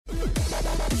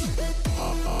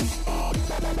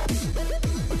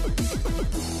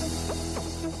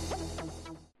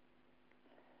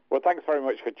Well, thanks very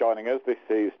much for joining us. This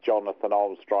is Jonathan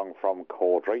Armstrong from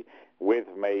Cawdry. With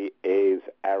me is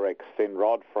Eric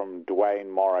Sinrod from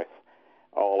Duane Morris,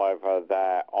 all over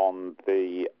there on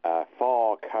the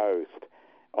far coast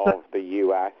of the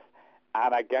U.S.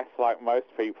 And I guess like most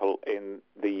people in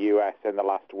the U.S. in the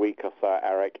last week or so,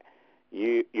 Eric,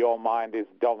 your mind is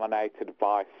dominated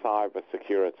by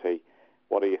cybersecurity.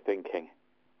 What are you thinking?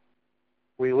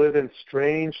 We live in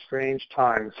strange, strange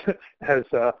times, as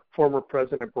former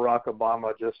President Barack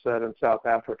Obama just said in South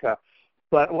Africa.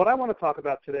 But what I want to talk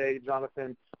about today,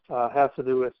 Jonathan, has to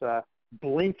do with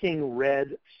blinking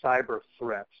red cyber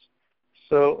threats.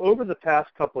 So over the past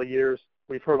couple of years,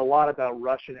 we've heard a lot about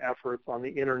Russian efforts on the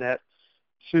Internet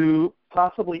to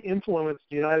possibly influence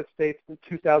the United States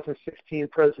 2016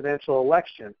 presidential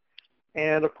election.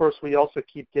 And, of course, we also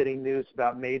keep getting news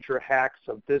about major hacks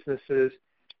of businesses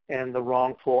and the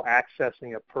wrongful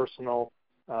accessing of personal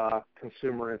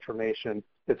consumer information,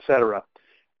 etc.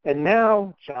 And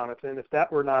now, Jonathan, if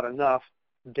that were not enough,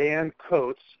 Dan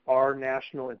Coats, our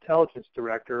National Intelligence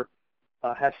Director,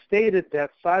 has stated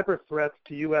that cyber threats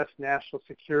to U.S. national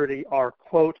security are,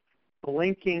 quote,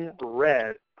 blinking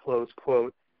red, close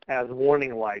quote, as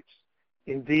warning lights.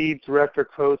 Indeed, Director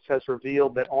Coats has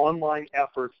revealed that online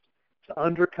efforts to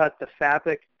undercut the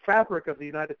fabric of the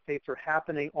United States are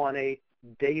happening on a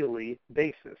daily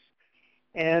basis.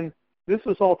 And this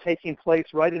was all taking place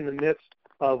right in the midst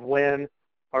of when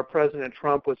our President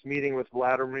Trump was meeting with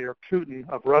Vladimir Putin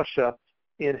of Russia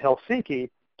in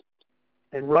Helsinki.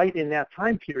 And right in that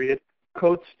time period,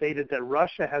 Coats stated that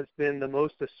Russia has been the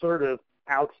most assertive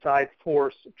outside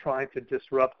force trying to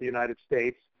disrupt the United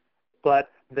States,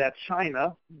 but that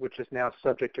China, which is now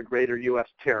subject to greater U.S.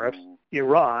 tariffs,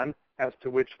 Iran, as to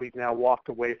which we've now walked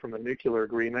away from a nuclear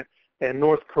agreement, and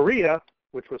North Korea,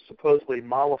 which was supposedly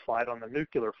mollified on the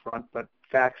nuclear front, but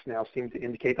facts now seem to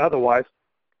indicate otherwise,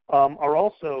 are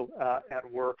also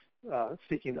at work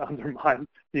seeking to undermine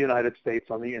the United States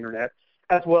on the Internet,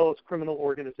 as well as criminal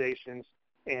organizations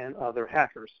and other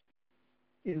hackers.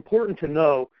 Important to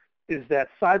know is that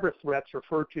cyber threats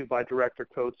referred to by Director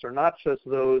Coats are not just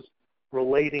those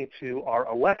relating to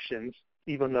our elections,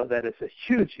 even though that is a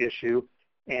huge issue,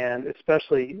 and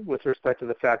especially with respect to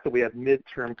the fact that we have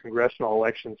midterm congressional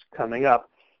elections coming up.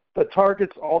 But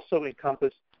targets also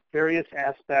encompass various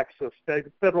aspects of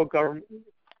federal government,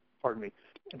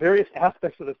 various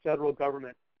aspects of the federal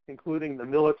government, including the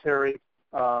military,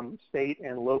 state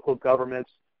and local governments,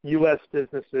 U.S.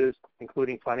 businesses,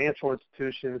 including financial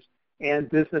institutions, and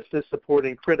businesses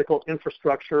supporting critical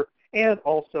infrastructure, and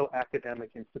also academic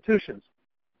institutions.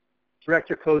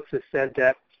 Director Coats has said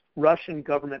that Russian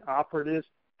government operatives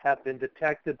have been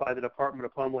detected by the Department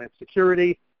of Homeland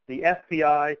Security, the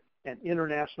FBI, and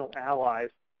international allies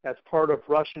as part of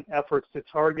Russian efforts to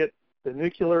target the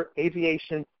nuclear,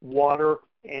 aviation, water,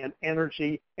 and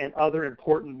energy, and other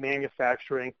important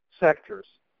manufacturing sectors.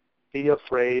 Be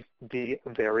afraid, be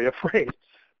very afraid.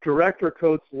 Director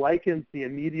Coats likens the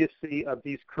immediacy of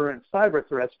these current cyber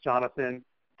threats, Jonathan,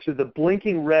 to the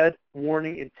blinking red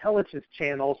warning intelligence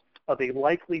channels of a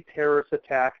likely terrorist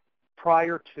attack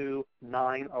prior to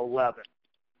 9/11.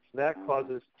 That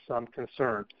causes some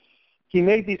concern. He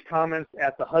made these comments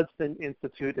at the Hudson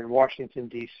Institute in Washington,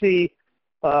 D.C.,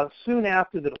 soon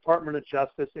after the Department of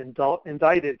Justice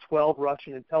indicted 12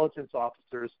 Russian intelligence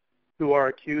officers who are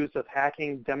accused of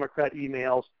hacking Democrat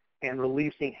emails and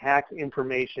releasing hacked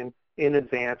information in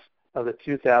advance of the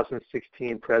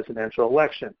 2016 presidential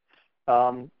election.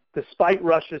 Despite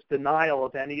Russia's denial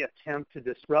of any attempt to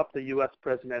disrupt the U.S.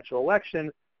 presidential election,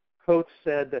 Coats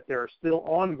said that there are still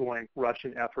ongoing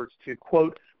Russian efforts to,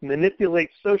 quote, manipulate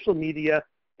social media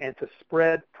and to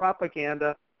spread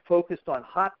propaganda focused on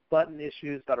hot-button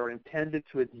issues that are intended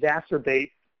to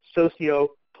exacerbate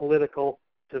socio-political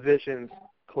divisions,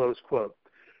 close quote.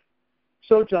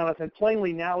 So, Jonathan,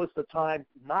 plainly now is the time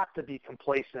not to be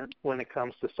complacent when it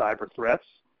comes to cyber threats.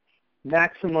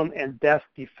 Maximum and best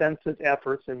defensive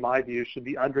efforts, in my view, should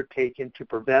be undertaken to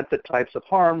prevent the types of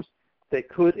harms that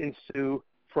could ensue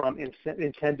from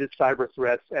intended cyber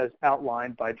threats as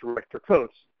outlined by Director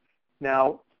Coats.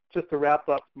 Now, just to wrap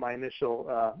up my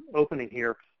initial opening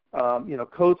here,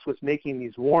 Coats was making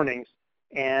these warnings,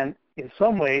 and in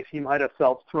some ways he might have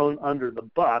felt thrown under the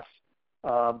bus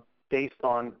based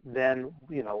on then,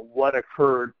 what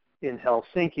occurred in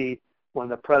Helsinki when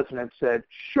the president said,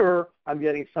 sure, I'm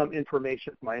getting some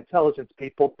information from my intelligence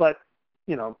people, but,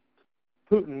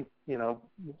 Putin,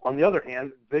 on the other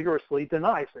hand, vigorously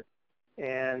denies it.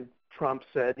 And Trump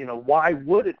said, why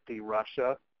would it be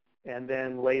Russia? And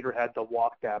then later had to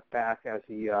walk that back as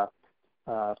he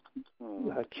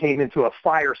came into a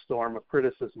firestorm of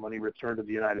criticism when he returned to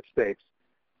the United States.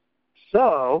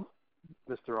 So,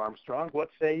 Mr. Armstrong, what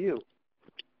say you?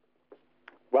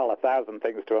 Well, 1,000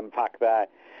 things to unpack there.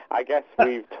 I guess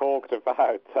we've talked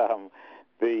about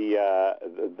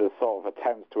the sort of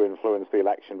attempts to influence the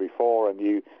election before, and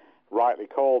you rightly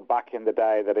called back in the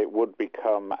day that it would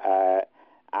become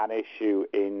an issue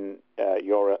in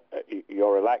your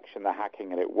election, the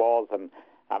hacking, and it was, and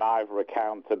I've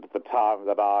recounted the time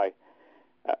that I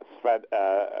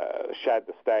shared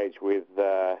the stage with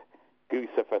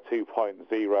Guccifer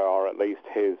 2.0, or at least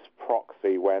his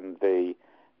proxy, when the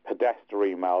Podesta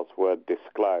emails were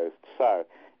disclosed. So,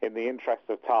 in the interest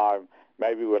of time,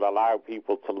 maybe we'll allow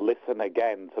people to listen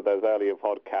again to those earlier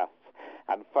podcasts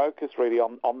and focus really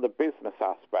on the business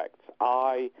aspects.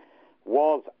 I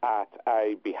was at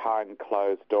a behind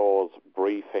closed doors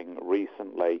briefing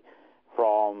recently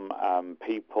from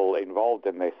people involved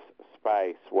in this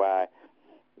space, where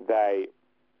they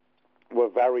were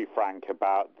very frank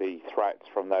about the threats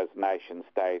from those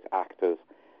nation-state actors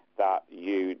that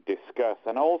you discuss,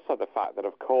 and also the fact that,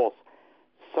 of course,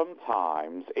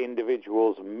 sometimes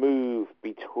individuals move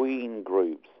between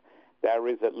groups. There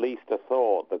is at least a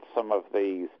thought that some of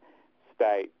these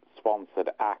state-sponsored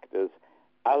actors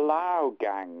allow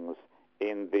gangs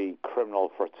in the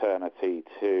criminal fraternity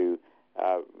to,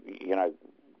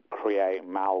 create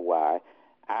malware,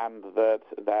 and that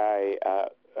they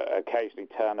occasionally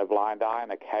turn a blind eye,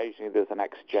 and occasionally there's an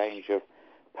exchange of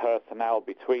personnel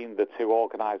between the two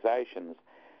organizations.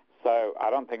 So I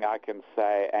don't think I can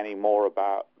say any more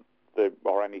about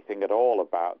or anything at all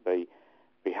about the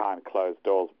behind closed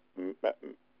doors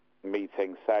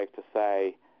meeting. Safe to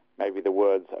say, maybe the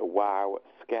words "wow,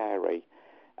 scary."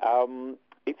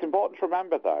 It's important to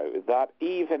remember, though, that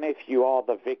even if you are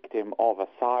the victim of a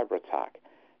cyber attack,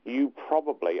 you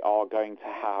probably are going to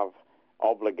have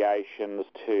obligations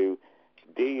to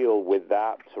deal with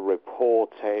that, to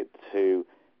report it, to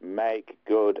make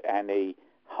good any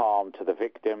harm to the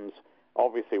victims.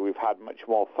 Obviously, we've had much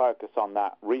more focus on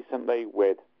that recently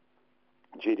with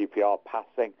GDPR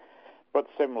passing, but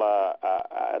similar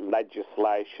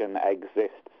legislation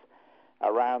exists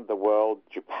around the world.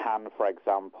 Japan, for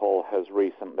example, has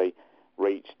recently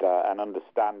reached an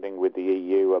understanding with the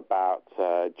EU about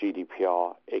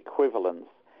GDPR equivalence.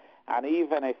 And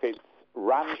even if it's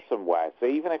ransomware, so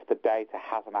even if the data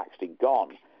hasn't actually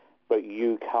gone, but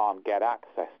you can't get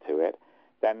access to it,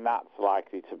 then that's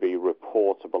likely to be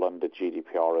reportable under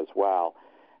GDPR as well.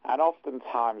 And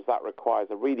oftentimes that requires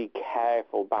a really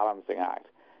careful balancing act,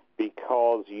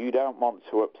 because you don't want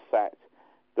to upset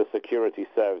the security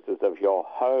services of your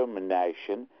home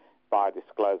nation by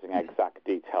disclosing exact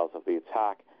details of the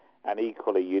attack, and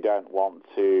equally you don't want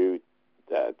to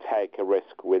take a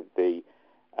risk with the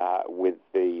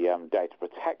data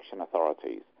protection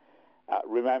authorities.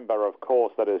 Remember, of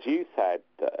course, that as you said,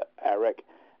 Eric,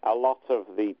 a lot of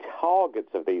the targets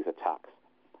of these attacks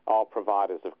are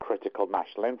providers of critical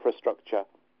national infrastructure,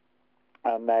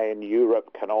 and they in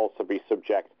Europe can also be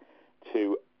subject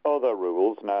to other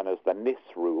rules known as the NIS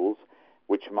rules,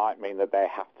 which might mean that they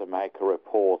have to make a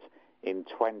report in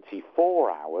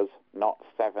 24 hours, not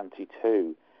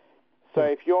 72. So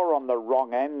if you're on the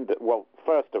wrong end, well,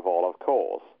 first of all, of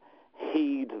course,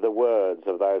 heed the words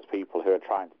of those people who are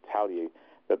trying to tell you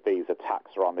that these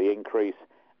attacks are on the increase.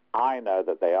 I know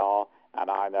that they are,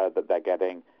 and I know that they're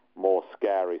getting more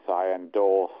scary, so I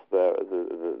endorse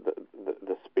the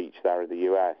speech there in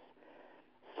the US.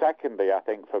 Secondly, I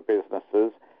think for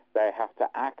businesses, they have to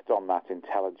act on that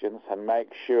intelligence and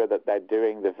make sure that they're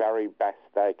doing the very best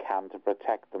they can to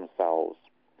protect themselves.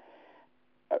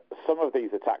 Some of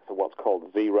these attacks are what's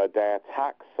called zero-day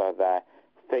attacks, so they're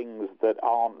things that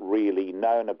aren't really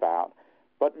known about,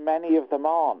 but many of them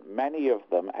aren't. Many of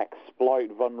them exploit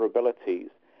vulnerabilities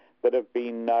that have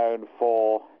been known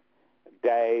for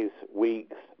days,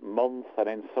 weeks, months, and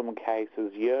in some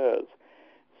cases years.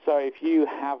 So if you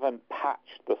haven't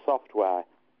patched the software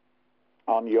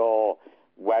on your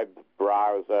web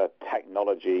browser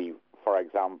technology, for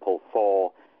example,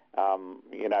 for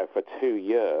 2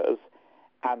 years,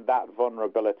 and that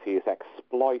vulnerability is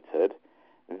exploited,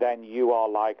 then you are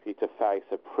likely to face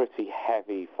a pretty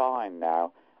heavy fine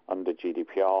now under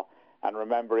GDPR. And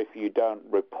remember, if you don't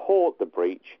report the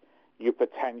breach, you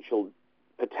potentially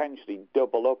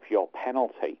double up your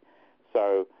penalty.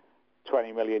 So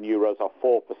 20 million euros or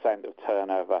 4% of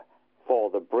turnover for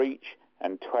the breach,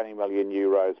 and 20 million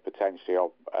euros potentially,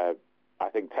 or I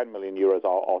think 10 million euros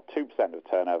or 2% of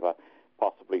turnover,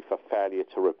 possibly for failure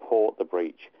to report the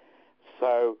breach.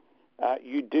 So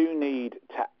you do need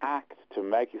to act to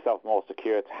make yourself more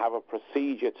secure, to have a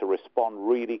procedure to respond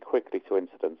really quickly to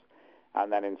incidents,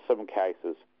 and then in some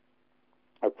cases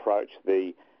approach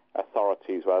the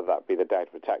authorities, whether that be the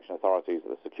data protection authorities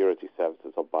or the security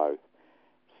services or both.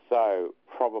 So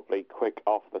probably quick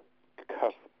off the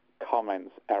cuff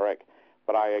comments, Eric,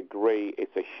 but I agree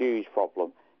it's a huge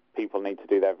problem. People need to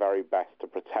do their very best to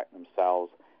protect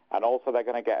themselves, and also they're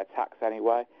going to get attacks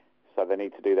anyway, so they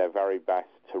need to do their very best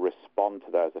to respond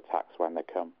to those attacks when they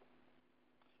come.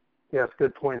 Yes,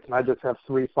 good points. And I just have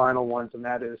three final ones, and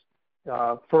that is,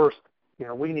 first,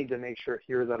 we need to make sure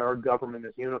here that our government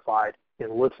is unified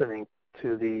in listening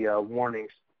to the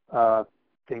warnings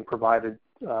being provided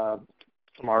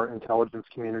from our intelligence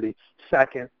community.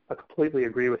 Second, I completely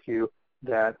agree with you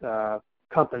that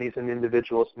companies and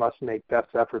individuals must make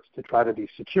best efforts to try to be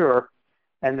secure.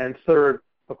 And then third,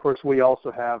 of course, we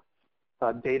also have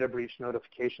data breach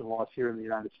notification laws here in the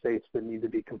United States that need to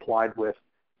be complied with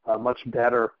much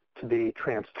better to be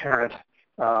transparent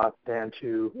than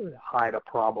to hide a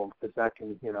problem, because that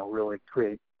can, really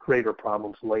create greater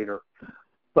problems later.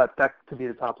 But that could be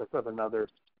the topic of another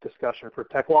discussion for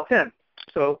TechWalk 10.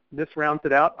 So this rounds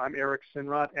it out. I'm Eric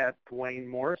Sinrod at Duane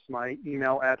Morris. My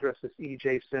email address is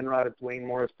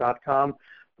ejsinrod@duanemorris.com.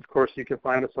 Of course, you can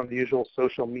find us on the usual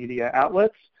social media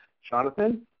outlets.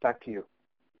 Jonathan, back to you.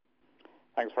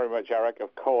 Thanks very much, Eric.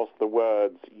 Of course, the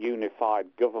words unified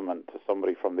government to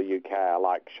somebody from the UK are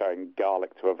like showing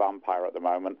garlic to a vampire at the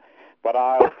moment. But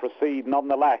I'll proceed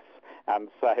nonetheless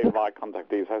and say my contact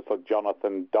details are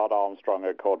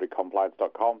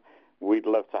jonathan.armstrong@caudrycompliance.com. We'd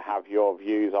love to have your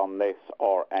views on this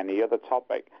or any other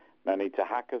topic. No need to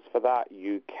hack us for that.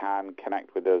 You can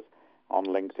connect with us on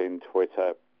LinkedIn,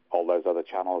 Twitter, all those other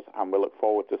channels, and we look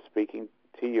forward to speaking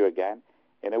to you again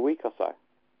in a week or so.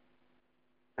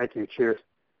 Thank you. Cheers.